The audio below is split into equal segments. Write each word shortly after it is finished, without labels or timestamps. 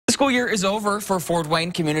School year is over for Fort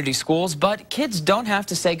Wayne Community Schools, but kids don't have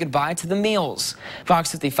to say goodbye to the meals.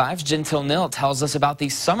 Fox 55's Gentil Nil tells us about the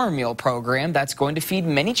summer meal program that's going to feed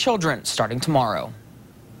many children starting tomorrow.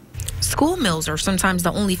 School meals are sometimes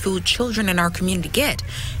the only food children in our community get,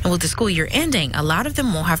 and with the school year ending, a lot of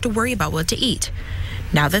them won't have to worry about what to eat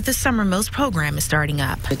now that the summer meals program is starting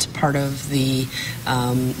up. It's part of the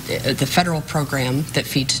federal program that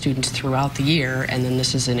feeds students throughout the year, and then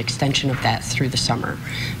this is an extension of that through the summer.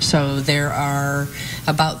 So there are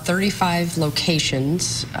about 35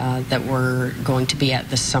 locations that we're going to be at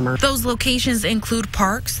this summer. Those locations include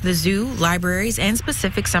parks, the zoo, libraries, and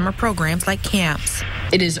specific summer programs like camps.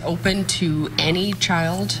 It is open to any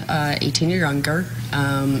child 18 or younger.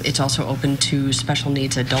 It's also open to special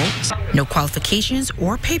needs adults. No qualifications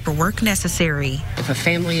or paperwork necessary. If a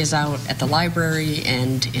family is out at the library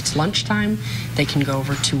and it's lunchtime, they can go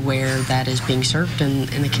over to where that is being served and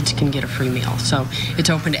the kids can get a free meal. So it's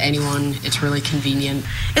open to anyone. It's really convenient.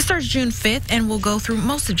 It starts June 5th and will go through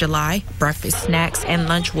most of July. Breakfast, snacks, and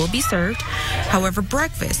lunch will be served. However,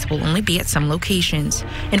 breakfast will only be at some locations.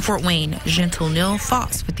 In Fort Wayne, Gentil Nil,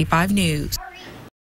 Fox 55 News.